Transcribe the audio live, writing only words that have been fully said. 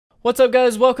What's up,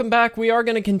 guys? Welcome back. We are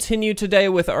going to continue today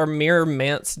with our Mirror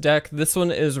Manse deck. This one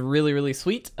is really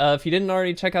sweet. If you didn't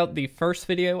already check out the first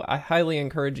video, I highly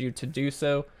encourage you to do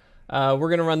so. We're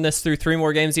going to run this through 3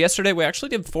 more games. Yesterday, we actually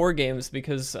did 4 games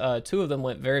because 2 of them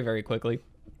went very quickly,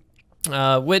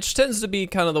 which tends to be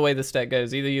kind of the way this deck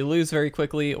goes. Either you lose very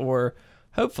quickly or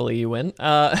hopefully you win.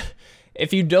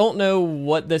 If you don't know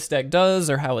what this deck does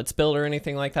or how it's built or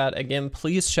anything like that, again,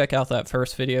 please check out that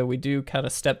first video. We do kind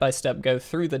of step-by-step go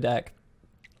through the deck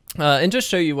and just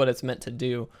show you what it's meant to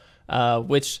do,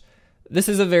 which this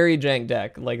is a very jank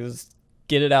deck. Like, just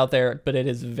get it out there, but it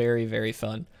is very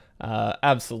fun.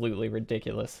 Absolutely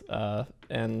ridiculous.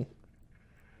 And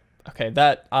okay,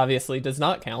 that obviously does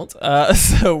not count.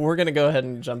 So we're going to go ahead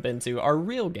and jump into our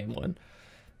real game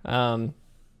one.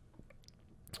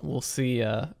 We'll see,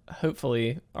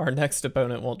 hopefully our next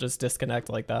opponent won't just disconnect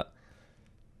like that.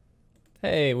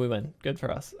 Hey, we win. Good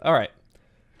for us. All right.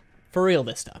 For real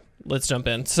this time. Let's jump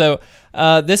in. So,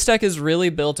 this deck is really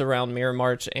built around Mirror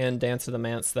March and Dance of the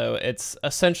Manse, though. It's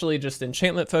essentially just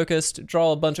enchantment focused,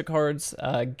 draw a bunch of cards,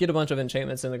 get a bunch of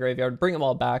enchantments in the graveyard, bring them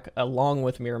all back along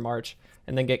with Mirror March,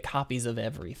 and then get copies of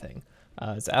everything.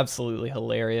 It's absolutely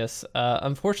hilarious.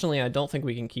 Unfortunately, I don't think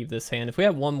we can keep this hand. If we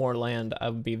had one more land, I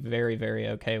would be very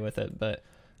okay with it, but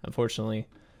unfortunately,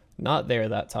 not there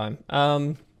that time.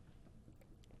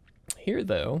 Here,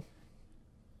 though,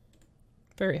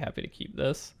 very happy to keep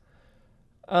this.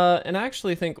 And I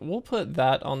actually think we'll put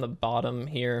that on the bottom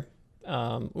here.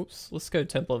 Oops, let's go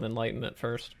Temple of Enlightenment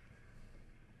first.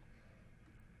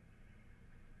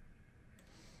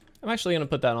 I'm actually going to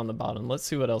put that on the bottom. Let's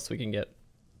see what else we can get.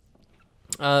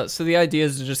 So the idea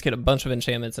is to just get a bunch of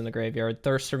enchantments in the graveyard.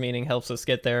 Thirst for Meaning helps us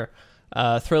get there.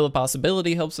 Thrill of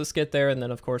Possibility helps us get there. And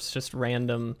then, of course, just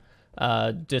random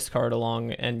discard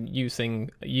along and using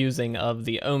of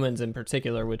the Omens in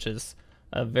particular, which is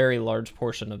a very large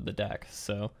portion of the deck.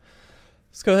 So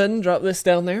let's go ahead and drop this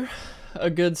down there. A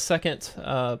good second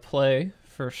play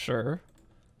for sure.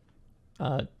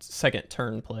 Second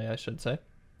turn play, I should say.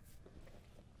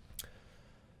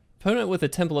 Opponent with a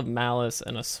Temple of Malice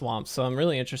and a Swamp, so I'm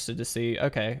really interested to see.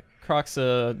 Okay, Croc's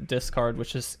a discard,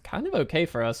 which is kind of okay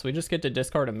for us. We just get to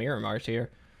discard a Mirror March here,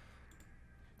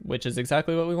 which is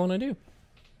exactly what we want to do.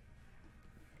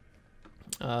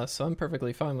 So I'm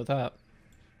perfectly fine with that.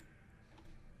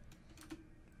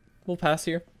 We'll pass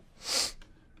here.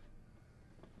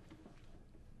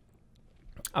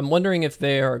 I'm wondering if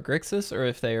they are Grixis or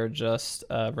if they are just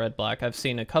red-black. I've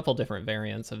seen a couple different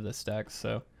variants of this deck,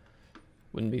 so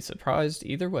wouldn't be surprised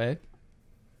either way.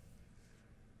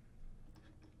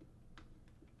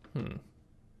 We'll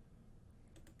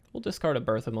discard a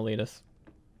Birth of Meletus.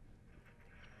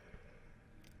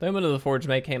 The Omen of the Forge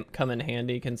may come in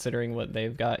handy considering what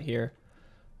they've got here.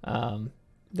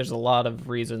 There's a lot of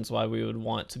reasons why we would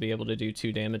want to be able to do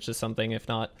 2 damage to something. If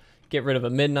not, get rid of a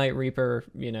Midnight Reaper,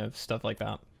 you know, stuff like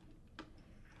that.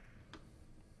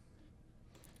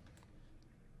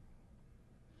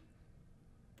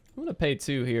 I'm going to pay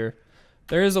 2 here.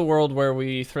 There is a world where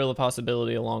we Thrill of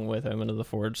Possibility along with Omen of the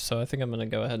Forge, so I think I'm going to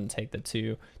go ahead and take the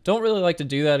 2. Don't really like to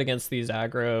do that against these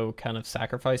aggro kind of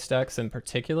sacrifice decks in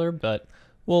particular, but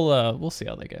we'll see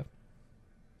how they go.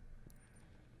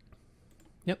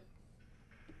 Yep.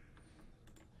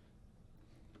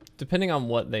 Depending on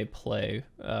what they play,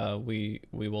 we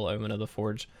will Omen of the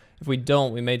Forge. If we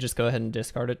don't, we may just go ahead and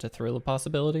discard it to Thrill of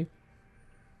Possibility.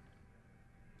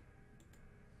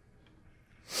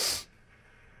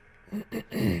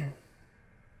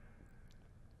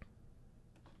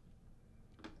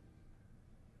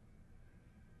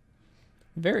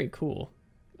 Very cool.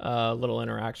 Little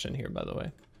interaction here, by the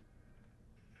way.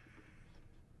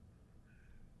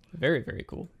 Very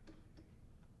cool.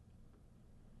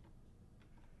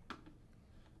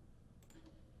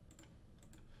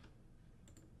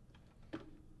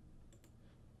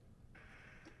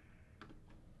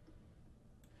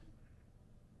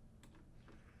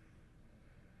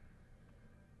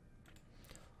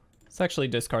 Let's actually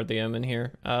discard the Omen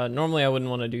here. Normally I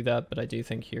wouldn't want to do that, but I do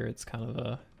think here it's kind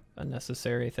of a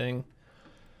necessary thing.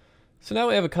 So now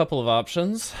we have a couple of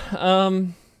options.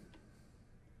 Again,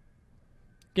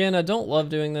 I don't love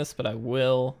doing this, but I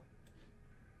will.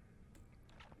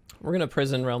 We're going to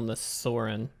Prison Realm the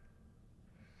Sorin.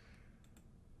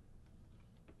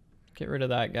 Get rid of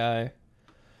that guy.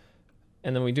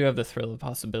 And then we do have the Thrill of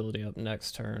Possibility up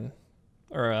next turn.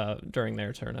 Or during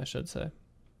their turn, I should say.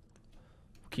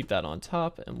 Keep that on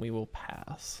top, and we will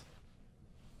pass.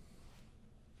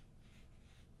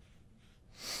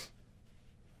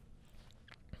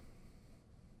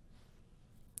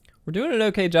 We're doing an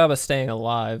okay job of staying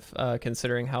alive,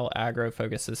 considering how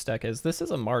aggro-focused this deck is. This is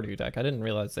a Mardu deck. I didn't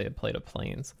realize they had played a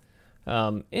Plains.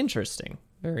 Interesting.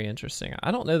 Very interesting.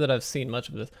 I don't know that I've seen much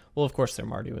of this. Well, of course they're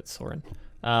Mardu, it's Sorin.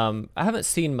 I haven't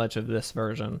seen much of this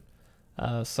version,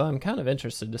 so I'm kind of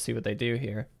interested to see what they do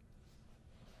here.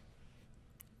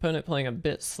 Opponent playing a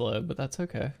bit slow, but that's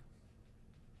okay.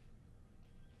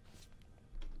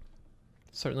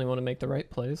 Certainly want to make the right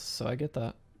plays, so I get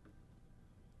that.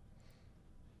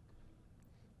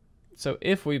 So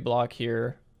if we block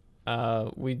here,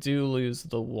 we do lose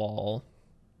the wall.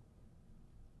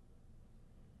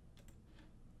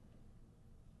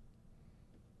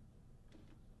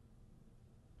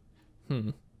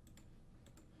 I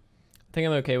think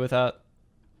I'm okay with that.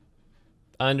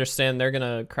 I understand they're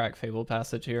gonna crack Fable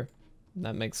Passage here.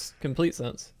 That makes complete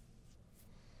sense.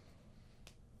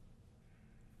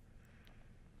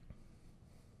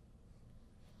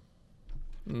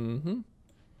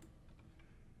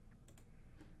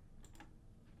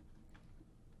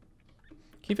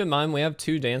 Keep in mind, we have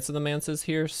 2 Dance of the Manses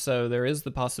here, so there is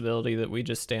the possibility that we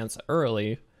just dance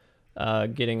early,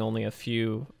 getting only a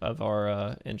few of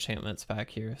our enchantments back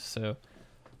here. So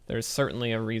there's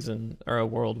certainly a reason or a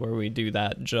world where we do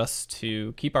that just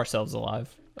to keep ourselves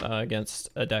alive against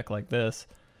a deck like this.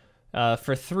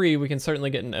 For 3, we can certainly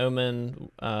get an Omen,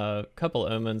 a couple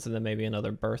Omens, and then maybe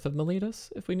another Birth of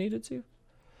Meletus if we needed to.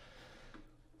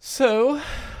 So,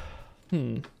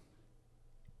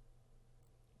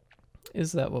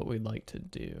 is that what we'd like to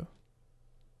do?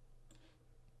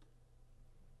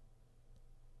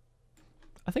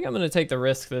 I think I'm going to take the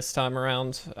risk this time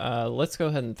around. Let's go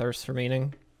ahead and Thirst for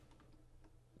Meaning.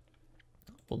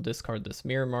 We'll discard this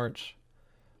Mirror March.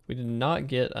 We did not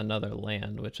get another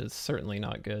land, which is certainly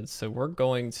not good. So we're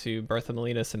going to Birth of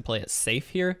Meletus and play it safe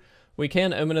here. We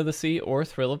can Omen of the Sea or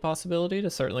Thrill of Possibility to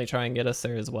certainly try and get us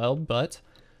there as well, but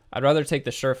I'd rather take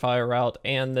the surefire route,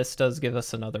 and this does give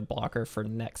us another blocker for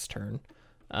next turn.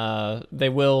 They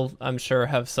will, I'm sure,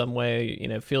 have some way, you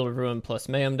know, Field of Ruin plus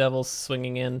Mayhem Devils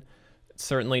swinging in. It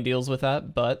certainly deals with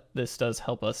that, but this does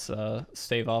help us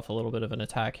stave off a little bit of an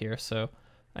attack here, so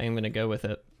I am going to go with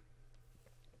it.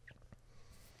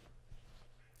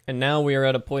 And now we are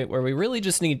at a point where we really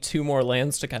just need 2 more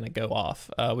lands to kind of go off.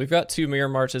 We've got 2 Mirror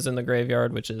Marches in the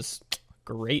graveyard, which is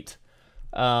great.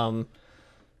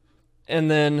 And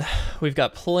then we've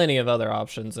got plenty of other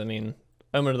options. I mean,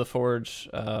 Omen of the Forge,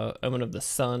 Omen of the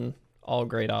Sun, all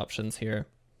great options here.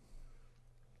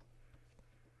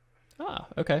 Ah,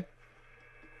 okay.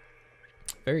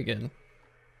 Very good.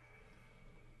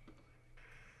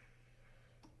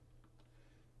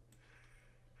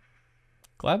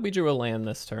 Glad we drew a land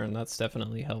this turn. That's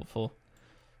definitely helpful.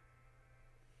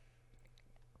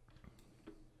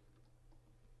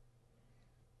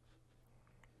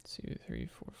 Two, three,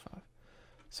 four, five.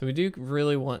 So we do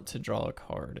really want to draw a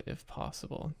card if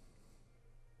possible.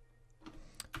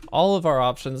 All of our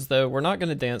options, though, we're not going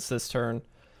to dance this turn.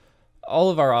 All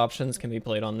of our options can be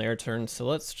played on their turn, so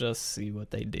let's just see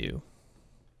what they do.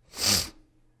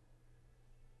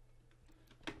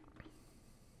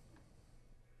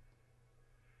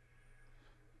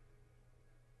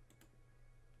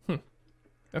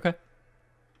 Okay.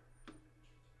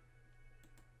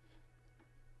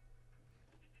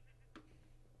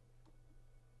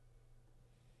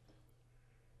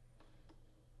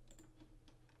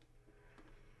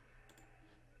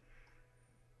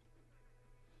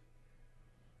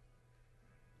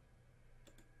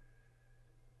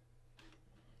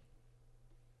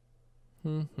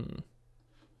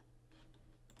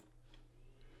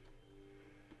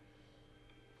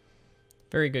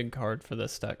 Very good card for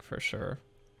this deck for sure.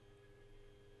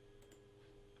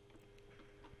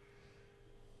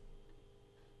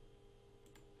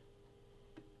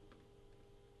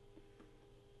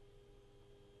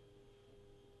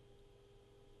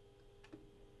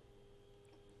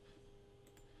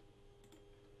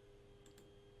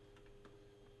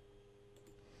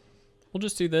 We'll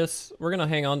just do this. We're going to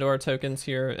hang on to our tokens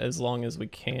here as long as we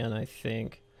can, I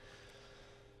think.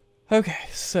 Okay,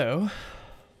 so...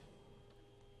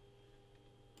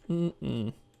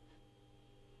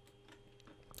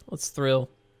 Let's Thrill.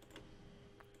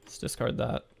 Let's discard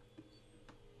that.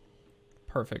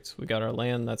 Perfect. We got our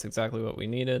land. That's exactly what we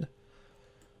needed.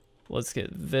 Let's get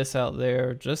this out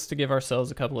there just to give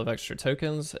ourselves a couple of extra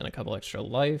tokens and a couple extra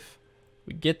life.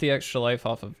 We get the extra life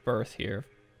off of Birth here.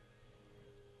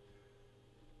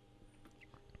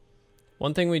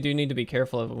 One thing we do need to be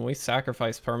careful of, when we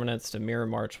sacrifice permanents to Mirror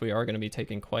March, we are going to be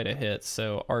taking quite a hit.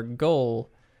 So our goal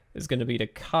is going to be to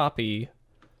copy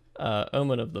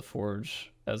Omen of the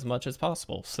Forge as much as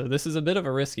possible. So this is a bit of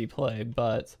a risky play,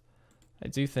 but I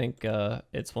do think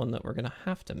it's one that we're going to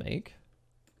have to make.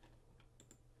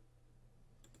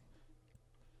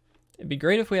 It'd be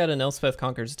great if we had an Elspeth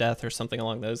Conquers Death or something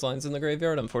along those lines in the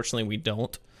graveyard. Unfortunately, we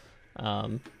don't.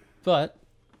 But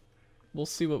we'll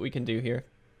see what we can do here.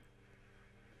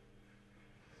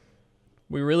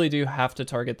 We really do have to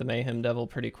target the Mayhem Devil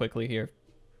pretty quickly here.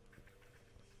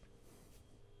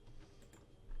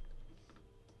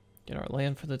 Get our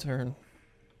land for the turn.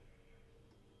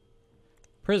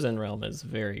 Prison Realm is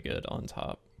very good on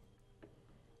top.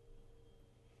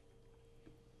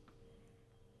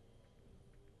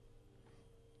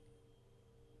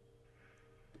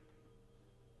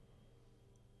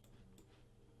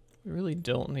 We really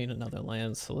don't need another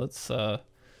land, so let's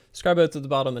scribe out to the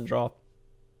bottom and draw.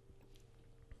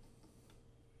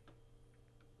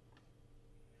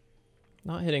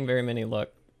 Not hitting very many luck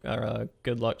or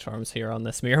good luck charms here on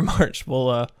this Mirror March.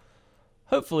 We'll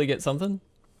hopefully get something.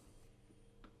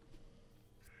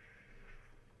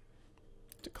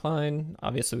 Decline.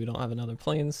 Obviously, we don't have another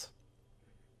plains.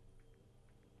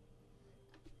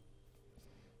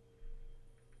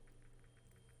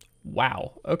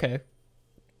 Wow. Okay.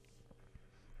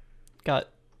 Got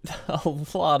a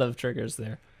lot of triggers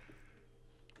there.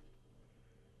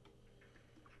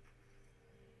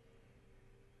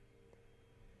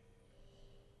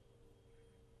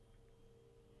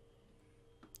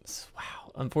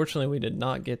 Wow. Unfortunately, we did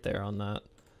not get there on that.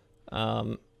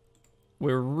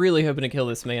 We were really hoping to kill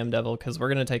this Mayhem Devil because we're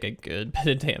going to take a good bit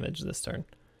of damage this turn.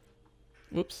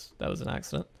 Whoops, that was an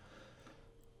accident.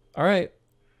 All right.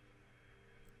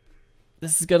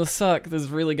 This is going to suck. This is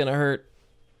really going to hurt.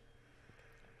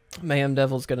 Mayhem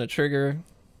Devil's going to trigger.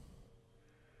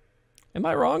 Am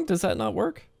I wrong? Does that not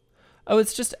work? Oh,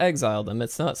 it's just exile them.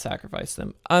 It's not sacrifice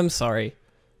them. I'm sorry.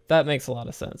 That makes a lot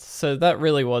of sense. So that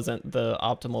really wasn't the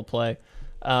optimal play.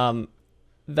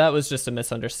 That was just a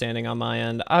misunderstanding on my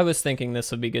end. I was thinking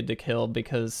this would be good to kill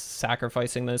because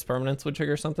sacrificing those permanents would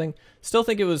trigger something. Still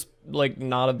think it was like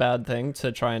not a bad thing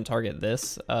to try and target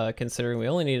this, considering we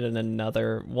only needed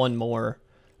one more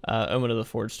Omen of the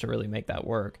Forge to really make that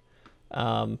work.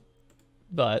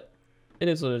 But it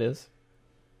is what it is.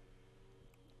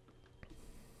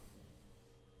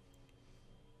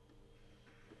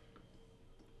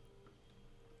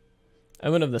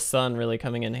 Omen of the Sun really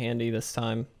coming in handy this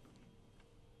time.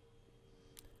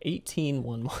 18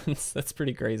 1/1s. That's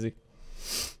pretty crazy.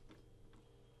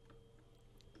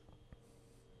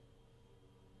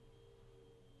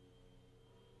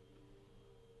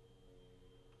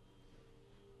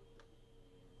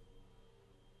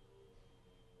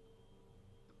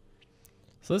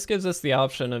 So this gives us the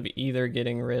option of either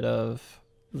getting rid of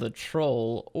the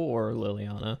Troll or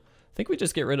Liliana. I think we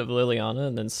just get rid of Liliana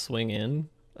and then swing in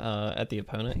at the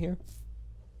opponent here.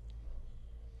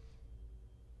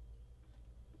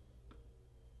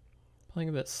 Playing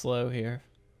a bit slow here.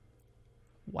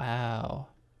 Wow.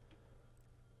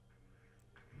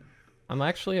 I'm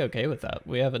actually okay with that.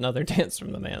 We have another Dance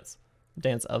from the Manse.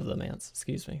 Dance of the Manse,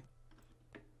 excuse me.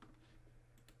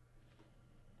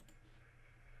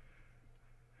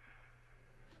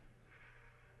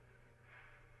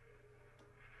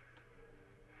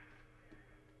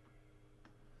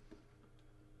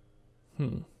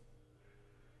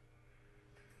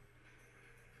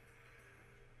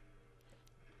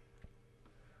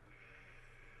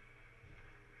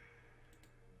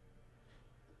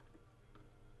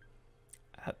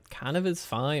 That kind of is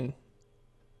fine.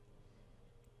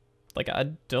 Like,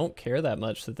 I don't care that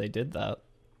much that they did that.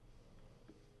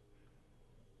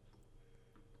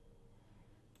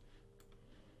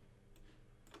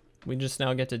 We just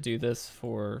now get to do this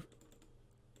for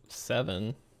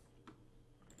 7.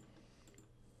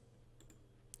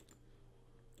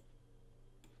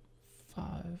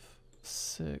 Five,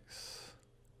 6.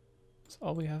 Is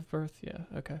all we have birth? Yeah,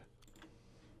 okay.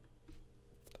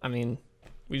 I mean,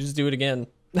 we just do it again.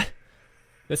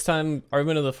 This time,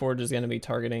 Omen of the Forge is going to be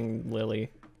targeting Lily.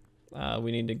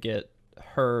 We need to get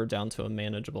her down to a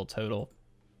manageable total.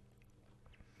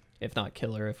 If not,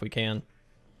 kill her if we can.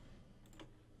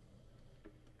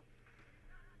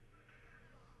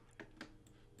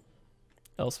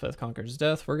 Elspeth Conquers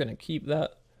Death. We're going to keep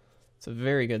that. It's a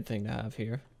very good thing to have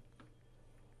here.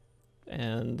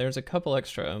 And there's a couple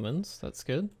extra omens. That's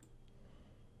good.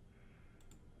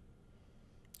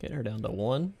 Get her down to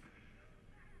 1.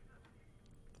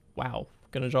 Wow.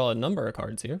 Gonna draw a number of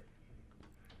cards here.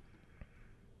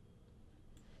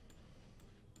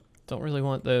 Don't really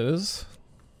want those.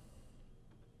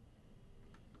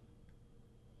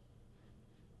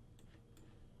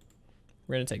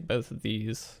 We're gonna take both of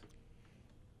these.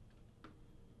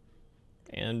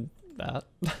 And that.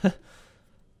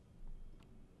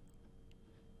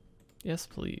 Yes,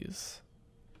 please.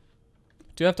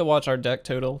 Do have to watch our deck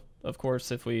total, of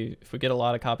course. If we get a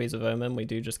lot of copies of Omen, we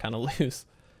do just kind of lose.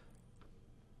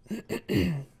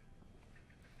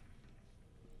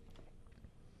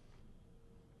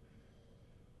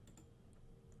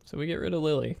 So we get rid of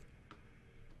Lily.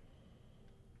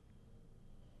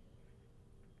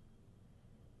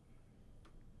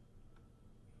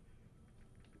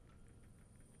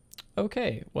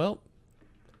 Okay, well,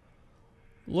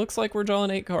 looks like we're drawing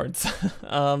 8 cards.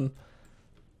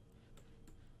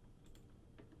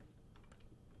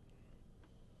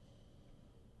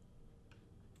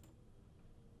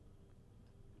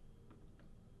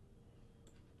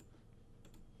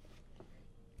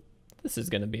 This is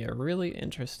going to be a really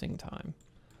interesting time.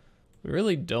 We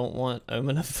really don't want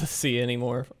Omen of the Sea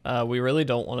anymore. We really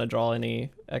don't want to draw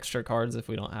any extra cards if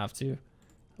we don't have to.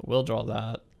 We'll draw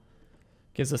that.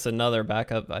 Gives us another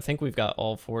backup. I think we've got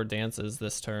all 4 dances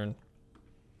this turn.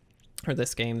 Or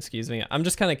this game, excuse me. I'm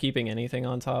just kind of keeping anything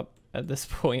on top at this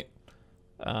point.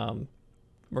 We're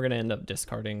going to end up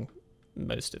discarding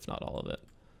most, if not all of it.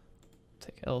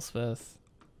 Take Elspeth.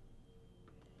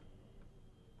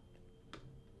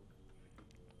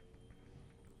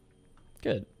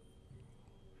 Good.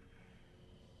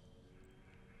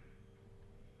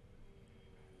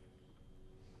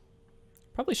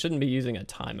 Probably shouldn't be using a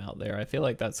timeout there. I feel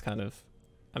like that's kind of,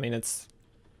 I mean,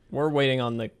 we're waiting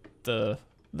on the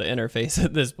interface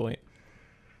at this point.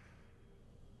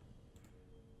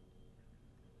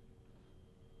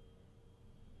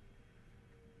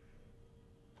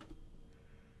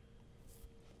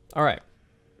 All right.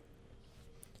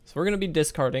 So we're going to be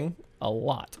discarding a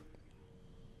lot.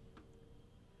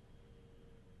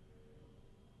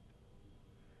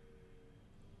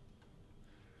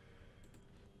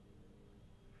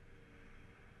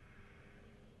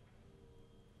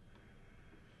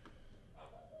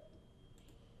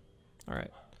 All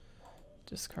right,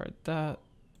 discard that.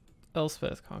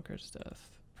 Elspeth conquers death.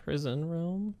 Prison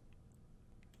realm.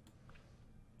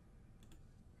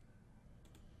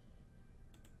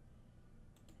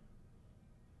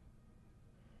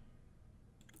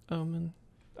 Omen.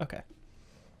 Okay.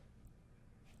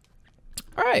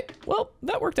 All right. Well,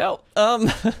 that worked out.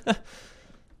 I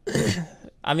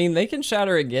mean, they can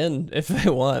shatter again if they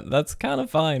want. That's kind of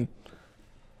fine.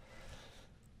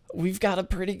 We've got a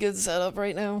pretty good setup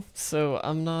right now, so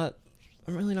I'm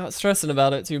really not stressing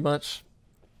about it too much.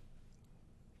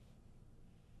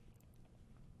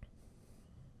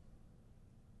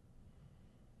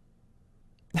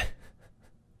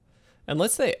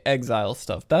 Unless they exile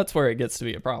stuff, that's where it gets to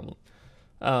be a problem.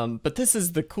 But this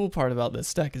is the cool part about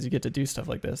this deck, is you get to do stuff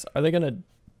like this. Are they gonna,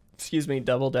 excuse me,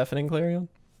 double Deafening Clarion?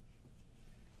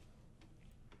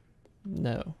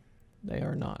 No, they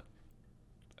are not.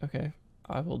 Okay.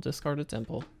 I will discard a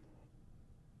temple.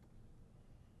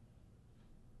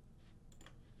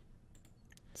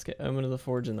 Let's get Omen of the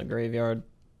Forge in the graveyard.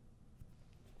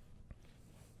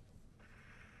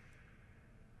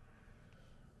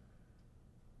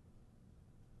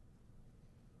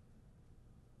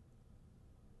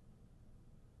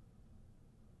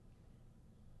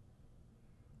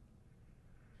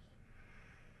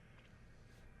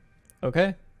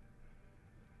 Okay.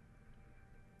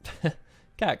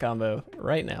 Cat combo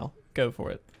right now. Go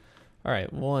for it. All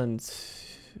right, 1,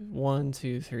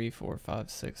 2, 3, 4, 5,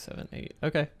 6, 7, 8.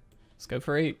 Okay, let's go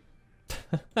for 8.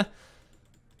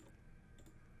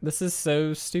 This is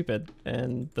so stupid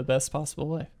in the best possible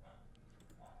way.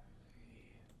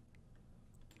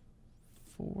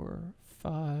 4,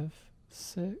 5,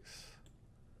 6,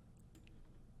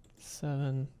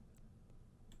 7,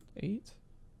 8.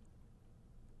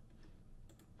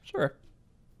 Sure.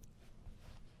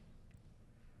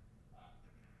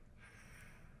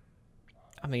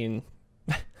 I mean,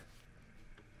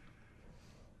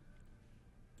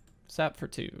 zap for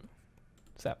 2.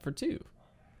 Zap for 2.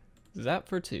 Zap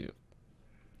for 2.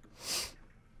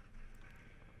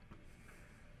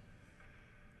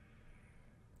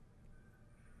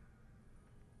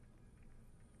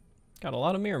 Got a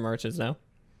lot of mirror marches now.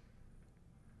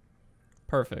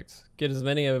 Perfect. Get as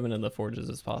many Omen in the Forges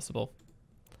as possible.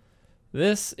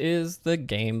 This is the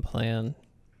game plan.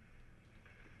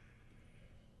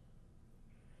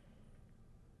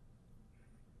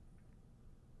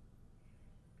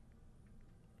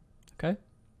 Okay,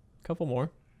 couple more.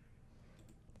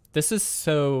 This is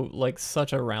so, like,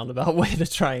 such a roundabout way to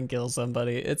try and kill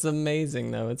somebody. It's amazing,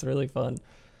 though. It's really fun.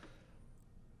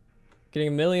 Getting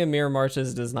a million mirror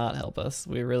marches does not help us.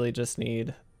 We really just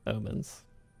need omens.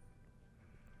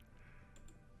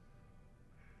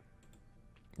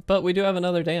 But we do have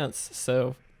another dance,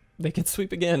 so they can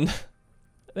sweep again.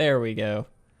 There we go.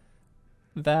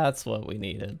 That's what we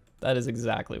needed. That is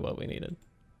exactly what we needed.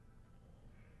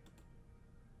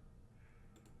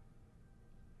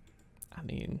 I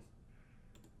mean,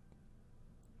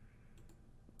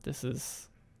 this is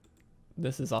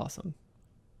awesome.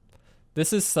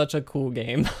 This is such a cool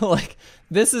game. Like,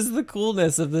 this is the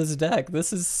coolness of this deck.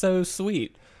 This is so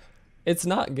sweet. It's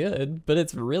not good, but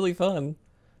it's really fun.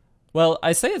 Well,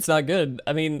 I say it's not good.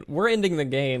 I mean, we're ending the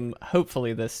game,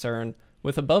 hopefully this turn,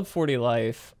 with above 40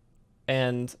 life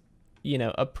and, you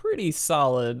know, a pretty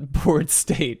solid board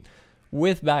state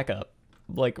with backup.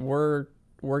 Like, we're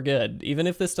good. Even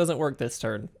if this doesn't work this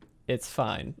turn, it's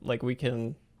fine. Like, we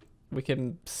can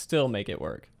still make it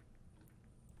work.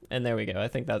 And there we go. I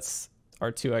think that's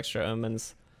our 2 extra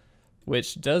omens,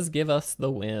 which does give us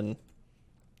the win.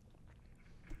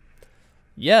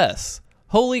 Yes.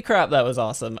 Holy crap, that was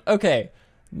awesome. Okay,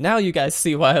 now you guys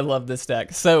see why I love this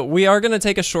deck. So we are going to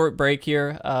take a short break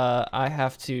here. I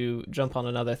have to jump on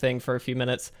another thing for a few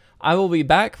minutes. I will be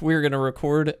back. We're going to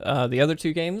record the other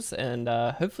 2 games, and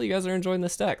hopefully you guys are enjoying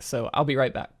this deck. So I'll be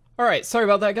right back. All right, sorry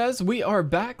about that, guys. We are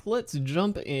back. Let's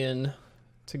jump in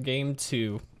to game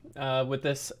 2. With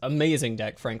this amazing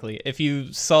deck, frankly. If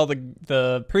you saw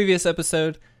the previous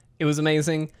episode, it was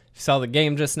amazing. If you saw the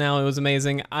game just now, it was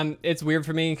amazing. It's weird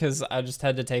for me because I just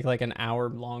had to take like an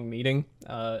hour-long meeting,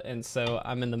 and so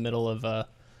I'm in the middle of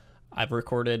I've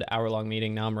recorded hour-long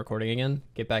meeting. Now I'm recording again.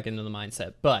 Get back into the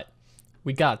mindset. But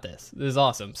we got this. This is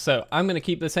awesome. So I'm gonna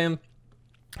keep this hand.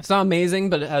 It's not amazing,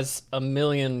 but it has a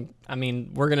million. I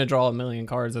mean, we're gonna draw a million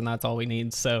cards, and that's all we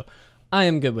need. So I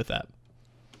am good with that.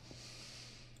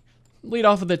 Lead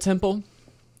off with the temple.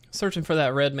 Searching for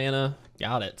that red mana.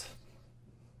 Got it.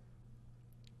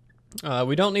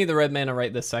 We don't need the red mana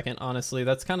right this second, honestly.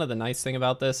 That's kind of the nice thing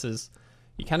about this is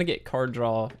you kind of get card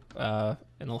draw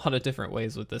in a lot of different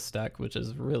ways with this deck, which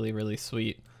is really, really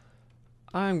sweet.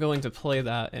 I'm going to play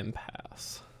that and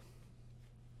pass.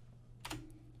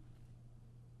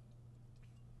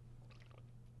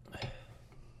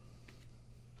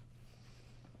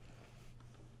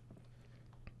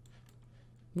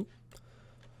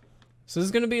 So this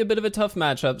is going to be a bit of a tough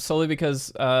matchup, solely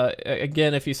because,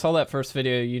 again, if you saw that first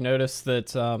video, you noticed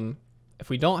that if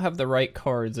we don't have the right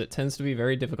cards, it tends to be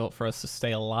very difficult for us to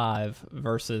stay alive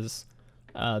versus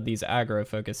these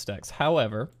aggro-focused decks.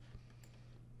 However,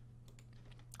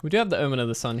 we do have the Omen of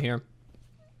the Sun here,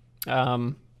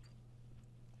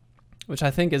 which I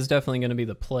think is definitely going to be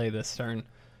the play this turn.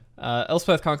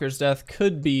 Elspeth Conquers Death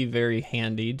could be very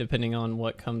handy, depending on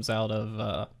what comes out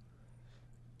of...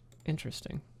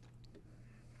 Interesting.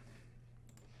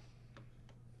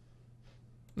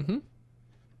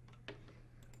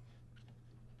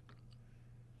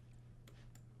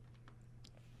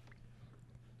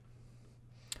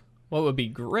 What would be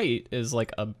great is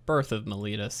like a Birth of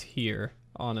Meletus here,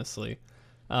 honestly.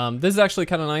 This is actually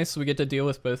kind of nice. We get to deal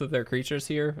with both of their creatures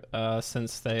here,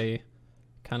 since they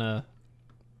kind of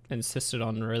insisted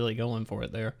on really going for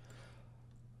it there.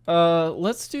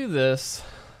 Let's do this.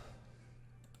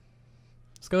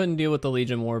 Let's go ahead and deal with the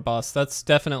Legion War Boss. That's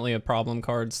definitely a problem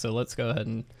card, so let's go ahead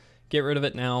and get rid of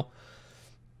it now.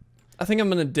 I think I'm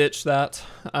going to ditch that.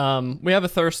 We have a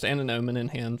Thirst and an Omen in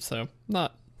hand, so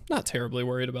not terribly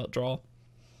worried about draw.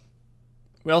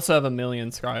 We also have a million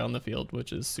Scry on the field,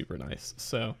 which is super nice,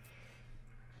 so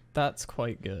that's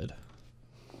quite good.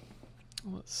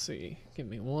 Let's see. Give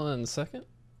me 1 second.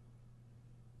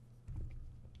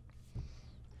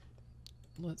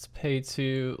 Let's pay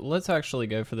 2. Let's actually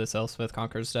go for this Elspeth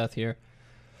Conquers Death here.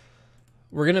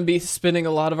 We're going to be spending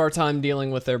a lot of our time dealing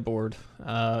with their board,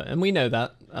 and we know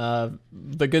that.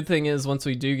 The good thing is once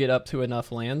we do get up to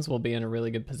enough lands, we'll be in a really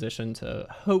good position to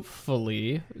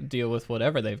hopefully deal with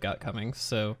whatever they've got coming.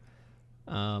 So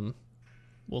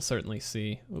we'll certainly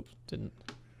see. Oops, didn't.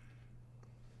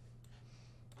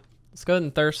 Let's go ahead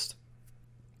and Thirst.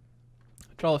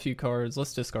 Draw a few cards.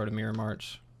 Let's discard a Mirror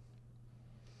March.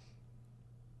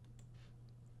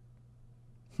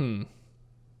 I'm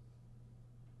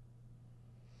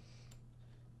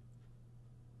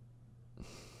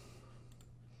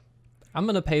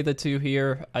going to pay the 2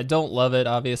 here. I don't love it,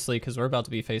 obviously, because we're about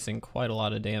to be facing quite a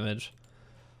lot of damage.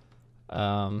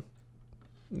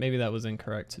 Maybe that was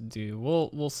incorrect to do.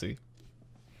 We'll see.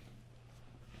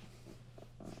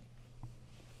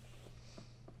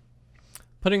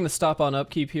 Putting the stop on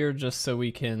upkeep here just so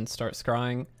we can start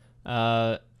scrying.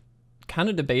 Kind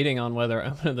of debating on whether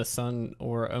Omen of the Sun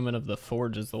or Omen of the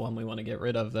Forge is the one we want to get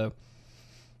rid of, though.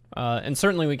 And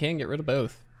certainly we can get rid of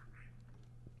both.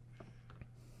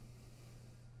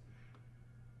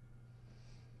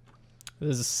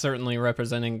 This is certainly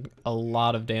representing a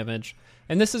lot of damage.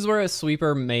 And this is where a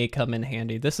sweeper may come in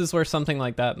handy. This is where something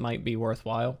like that might be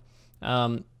worthwhile.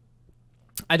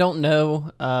 I don't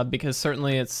know, because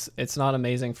certainly it's not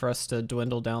amazing for us to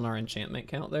dwindle down our enchantment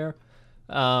count there.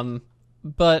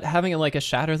 But having like a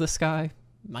Shatter the Sky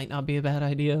might not be a bad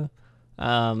idea.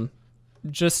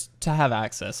 Just to have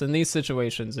access. In these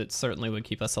situations, it certainly would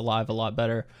keep us alive a lot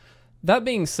better. That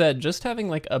being said, just having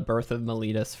like a Birth of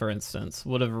Meletus, for instance,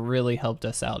 would have really helped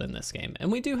us out in this game.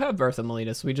 And we do have Birth of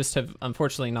Meletus, we just have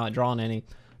unfortunately not drawn any.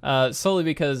 Solely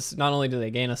because not only do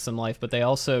they gain us some life, but they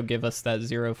also give us that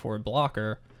 0/4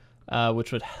 blocker,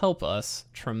 which would help us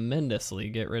tremendously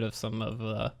get rid of some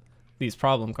of these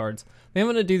problem cards. I think I'm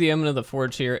going to do the Omen of the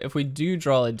Forge here. If we do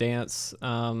draw a dance,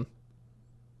 that's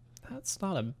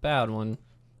not a bad one.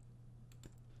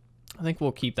 I think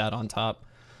we'll keep that on top.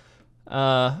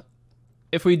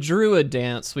 If we drew a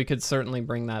dance, we could certainly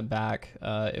bring that back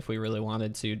if we really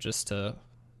wanted to, just to,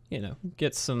 you know,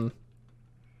 get some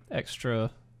extra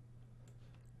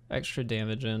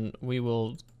damage in. We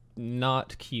will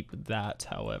not keep that,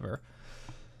 however.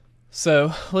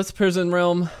 So let's Prison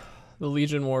Realm the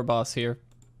Legion War boss here.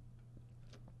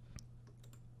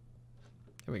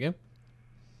 Here we go.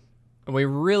 We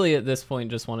really at this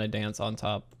point just want to dance on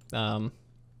top. 2,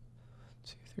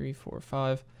 3, 4,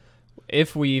 5.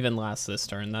 If we even last this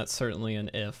turn, that's certainly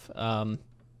an if.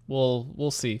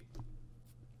 We'll see.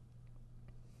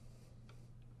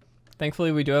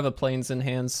 Thankfully, we do have a Plains in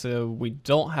hand, so we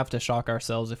don't have to shock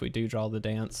ourselves if we do draw the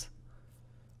dance.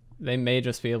 They may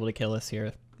just be able to kill us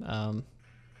here. Though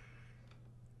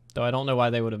I don't know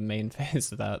why they would have main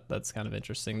phased that. That's kind of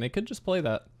interesting. They could just play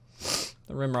that.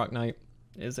 The Rimrock Knight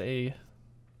is a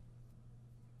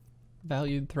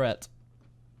valued threat.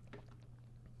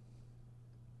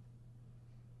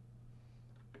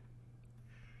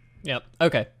 Yep,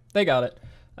 okay, they got it.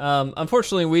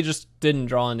 Unfortunately, we just didn't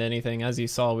draw into anything. As you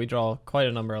saw, we draw quite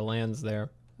a number of lands there.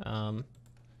 So I'm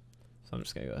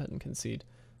just gonna go ahead and concede.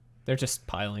 They're just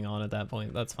piling on at that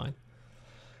point, that's fine.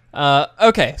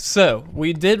 Okay, so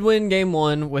we did win game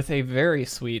 1 with a very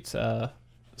sweet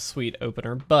sweet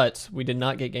opener, but we did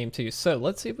not get game 2. So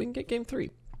let's see if we can get game 3.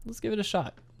 Let's give it a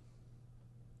shot.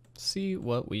 See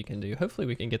what we can do. Hopefully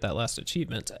we can get that last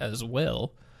achievement as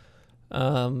well.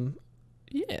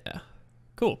 Yeah,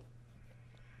 cool.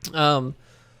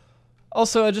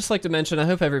 Also, I'd just like to mention, I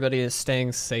hope everybody is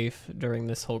staying safe during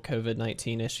this whole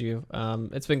COVID-19 issue.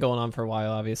 It's been going on for a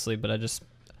while, obviously, but I just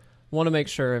want to make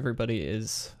sure everybody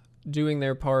is doing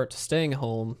their part, staying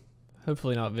home,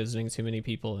 hopefully not visiting too many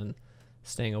people, and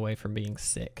staying away from being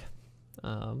sick.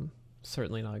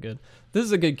 Certainly not good. This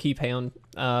is a good keep hand.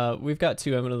 We've got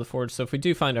 2 Omen of the Forge, so if we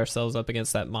do find ourselves up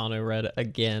against that mono red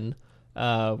again,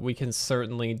 we can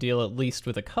certainly deal at least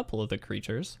with a couple of the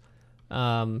creatures.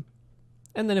 And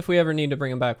then if we ever need to bring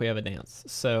them back, we have a dance.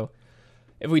 So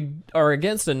if we are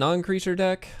against a non-creature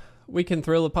deck, we can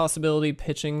thrill a possibility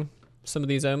pitching some of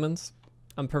these omens.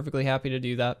 I'm perfectly happy to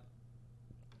do that.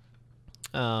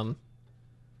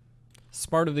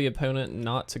 Smart of the opponent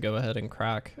not to go ahead and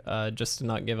crack, just to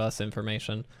not give us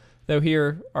information. Though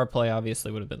here, our play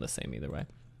obviously would have been the same either way.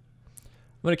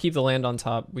 I'm going to keep the land on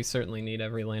top. We certainly need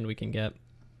every land we can get.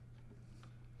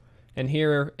 And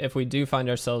here, if we do find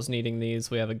ourselves needing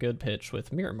these, we have a good pitch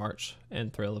with Mirror March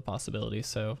and Thrill of Possibility,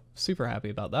 so super happy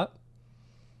about that.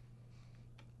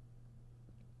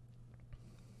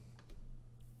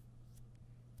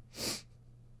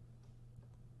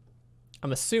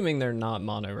 I'm assuming they're not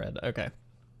mono red. Okay.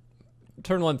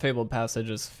 Turn 1 Fabled Passage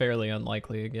is fairly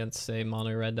unlikely against a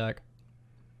mono red deck.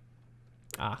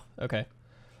 Ah, okay.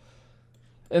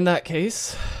 In that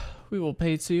case, we will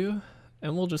pay 2,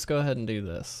 and we'll just go ahead and do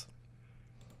this.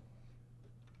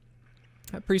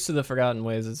 That Priest of the Forgotten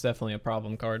Ways is definitely a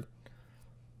problem card.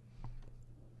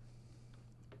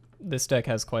 This deck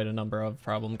has quite a number of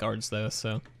problem cards though,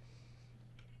 so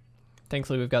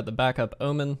thankfully we've got the backup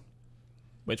Omen,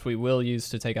 which we will use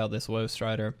to take out this Woe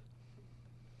Strider.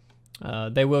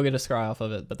 They will get a scry off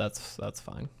of it, but that's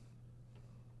fine.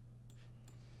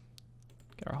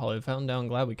 Get our Hollow Fountain down.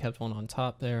 Glad we kept one on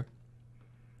top there.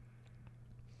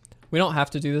 We don't have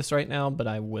to do this right now, but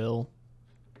I will.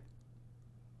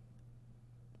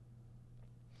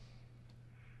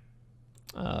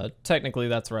 Technically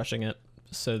that's rushing it,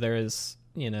 so there is,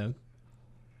 you know,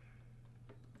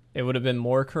 it would have been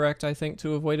more correct, I think,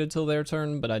 to have waited till their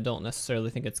turn, but I don't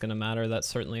necessarily think it's going to matter. That's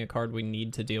certainly a card we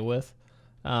need to deal with.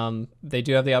 They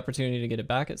do have the opportunity to get it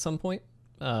back at some point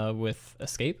with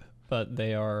Escape, but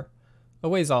they are a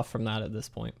ways off from that at this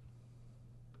point.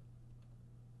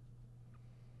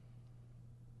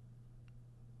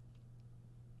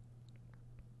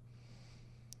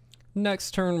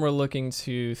 Next turn, we're looking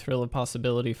to Thrill of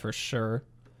Possibility for sure.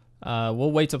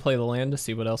 We'll wait to play the land to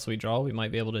see what else we draw. We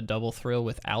might be able to double Thrill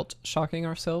without shocking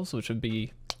ourselves, which would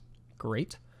be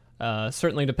great.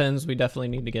 Certainly depends. We definitely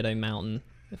need to get a mountain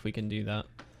if we can do that.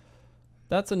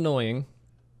 That's annoying.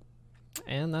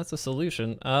 And that's a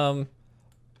solution.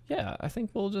 Yeah, I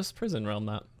think we'll just Prison Realm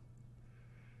that.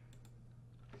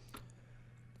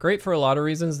 Great for a lot of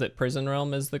reasons that Prison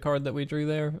Realm is the card that we drew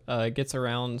there. It gets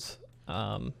around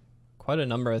quite a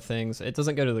number of things. It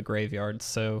doesn't go to the graveyard,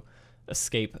 so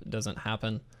escape doesn't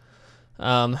happen.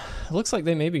 It looks like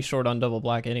they may be short on double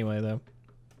black anyway, though.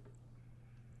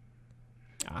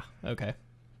 Ah, okay.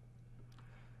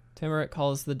 Timurit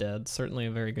Calls the Dead. Certainly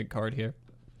a very good card here.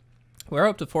 We're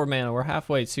up to 4 mana. We're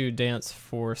halfway to Dance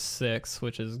for 6,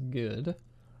 which is good.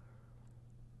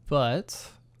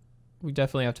 But we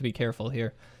definitely have to be careful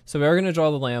here. So we are going to draw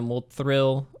the land. We'll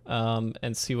Thrill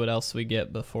and see what else we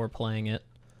get before playing it.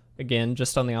 Again,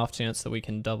 just on the off chance that we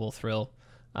can double Thrill.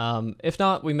 If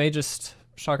not, we may just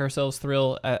shock ourselves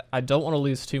Thrill. I don't want to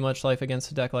lose too much life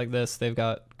against a deck like this. They've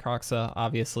got Kroxa,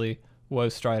 obviously, Woe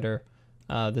Strider.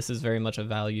 This is very much a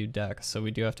value deck, so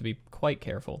we do have to be quite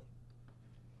careful.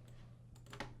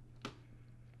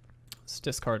 Let's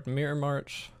discard Mirror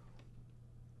March.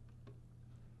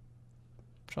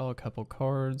 Draw a couple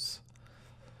cards.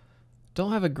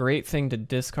 Don't have a great thing to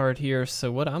discard here,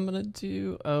 so what I'm gonna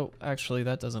do... Oh, actually,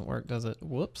 that doesn't work, does it?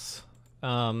 Whoops.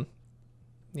 Yeah,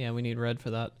 we need red for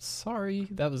that. Sorry,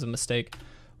 that was a mistake.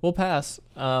 We'll pass.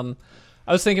 I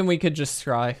was thinking we could just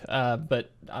scry,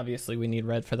 but obviously we need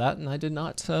red for that, and I did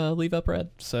not leave up red,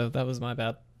 so that was my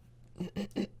bad.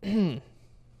 Get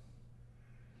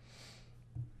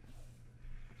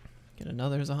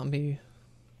another zombie.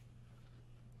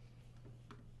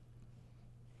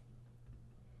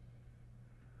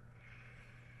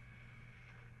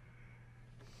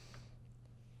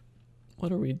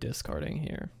 What are we discarding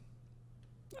here?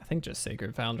 I think just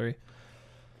Sacred Foundry.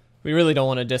 We really don't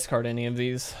want to discard any of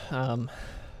these.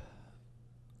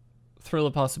 Thrill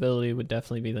of Possibility would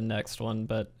definitely be the next one,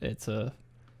 but it's a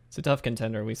tough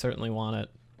contender. We certainly want it.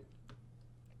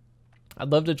 I'd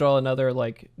love to draw another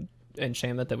like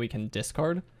enchantment that we can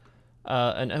discard.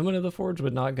 An Omen of the Forge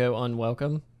would not go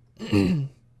unwelcome.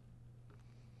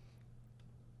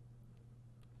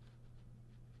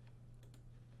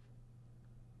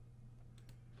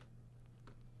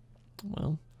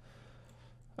 Well,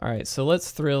 all right, so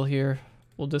let's Thrill here.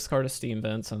 We'll discard a Steam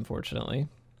Vents, unfortunately.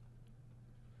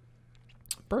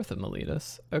 Birth of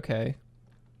Meletus, okay.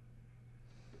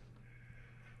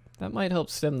 That might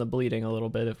help stem the bleeding a little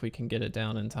bit if we can get it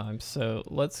down in time. So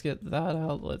let's get that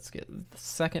out. Let's get the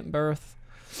second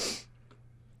Birth.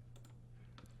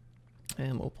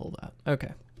 And we'll pull that.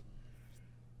 Okay.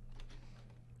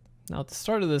 Now at the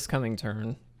start of this coming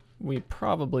turn, we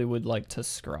probably would like to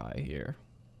scry here.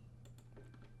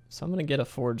 So I'm going to get a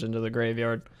Forge into the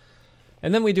graveyard.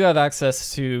 And then we do have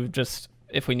access to just,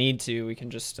 if we need to, we can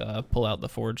just pull out the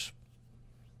Forge.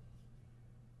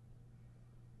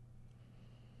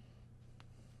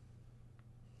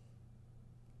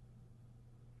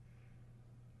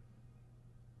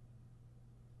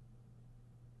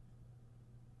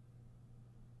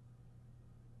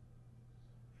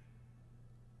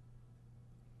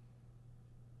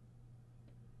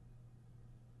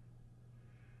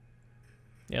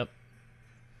 Yep.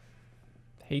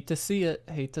 Hate to see it.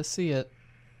 Hate to see it.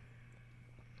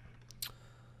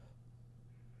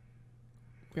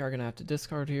 We are going to have to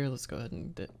discard here. Let's go ahead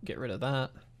and get rid of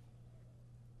that.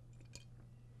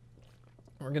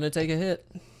 We're going to take a hit.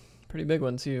 Pretty big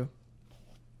one, too.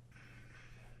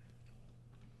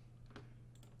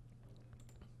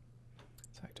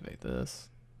 Let's activate this.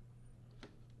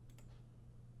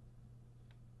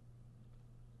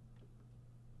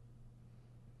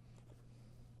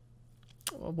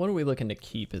 What are we looking to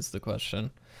keep is the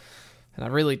question. And I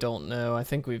really don't know. I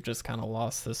think we've just kind of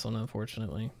lost this one,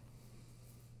 unfortunately.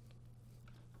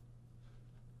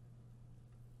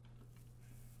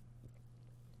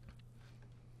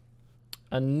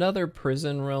 Another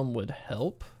Prison Realm would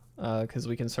help, because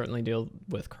we can certainly deal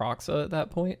with Kroxa at that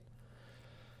point.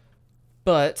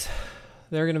 But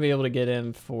they're going to be able to get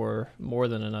in for more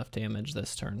than enough damage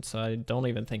this turn, so I don't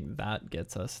even think that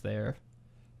gets us there.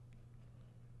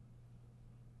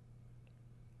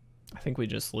 I think we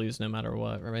just lose no matter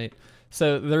what, right?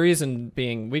 So the reason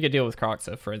being, we could deal with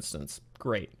Kroxa, for instance.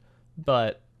 Great.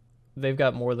 But they've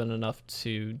got more than enough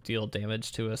to deal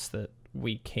damage to us that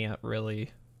we can't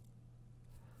really...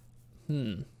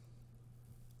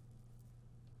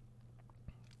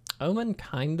 Omen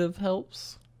kind of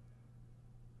helps.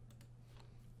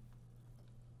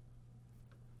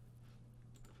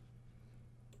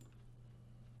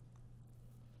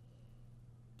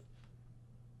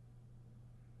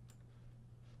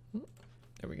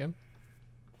 There we go.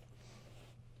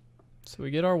 So we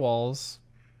get our walls.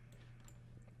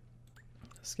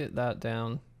 Let's get that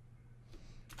down.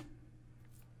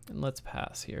 And let's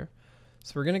pass here.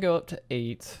 So we're going to go up to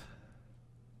 8.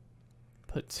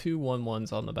 Put 2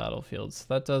 1/1s on the battlefield. So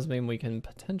that does mean we can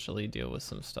potentially deal with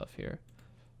some stuff here.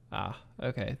 Ah,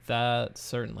 okay. That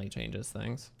certainly changes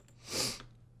things.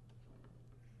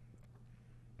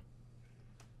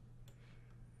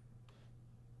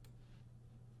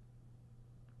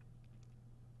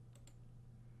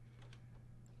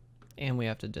 And we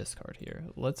have to discard here.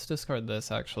 Let's discard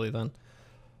this actually then.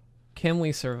 Can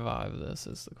we survive this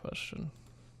is the question.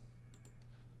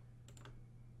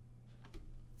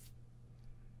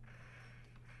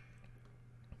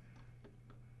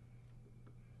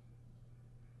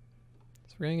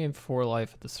 So we're going to gain 4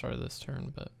 life at the start of this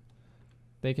turn, but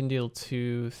they can deal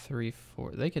 2, 3,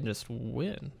 4. They can just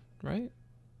win, right?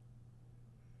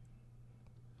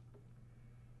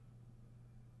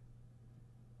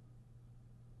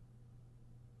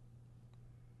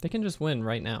 They can just win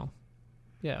right now.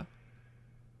 Yeah.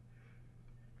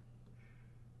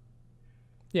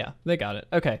 Yeah, they got it.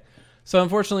 Okay. So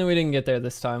unfortunately we didn't get there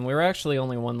this time. We were actually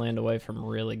only 1 land away from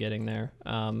really getting there.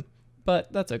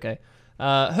 But that's okay.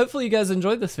 Hopefully you guys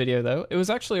enjoyed this video though. It was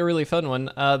actually a really fun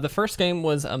one. The first game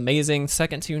was amazing.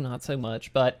 Second 2, not so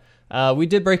much. But we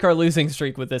did break our losing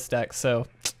streak with this deck. So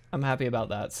I'm happy about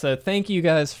that. So thank you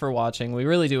guys for watching. We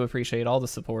really do appreciate all the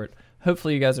support.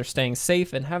 Hopefully you guys are staying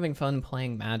safe and having fun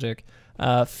playing Magic.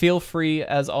 Feel free,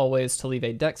 as always, to leave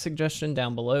a deck suggestion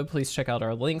down below. Please check out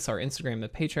our links. Our Instagram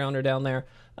and Patreon are down there.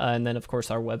 And then, of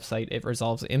course, our website,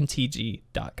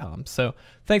 itresolvesmtg.com. So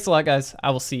thanks a lot, guys.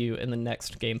 I will see you in the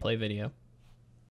next gameplay video.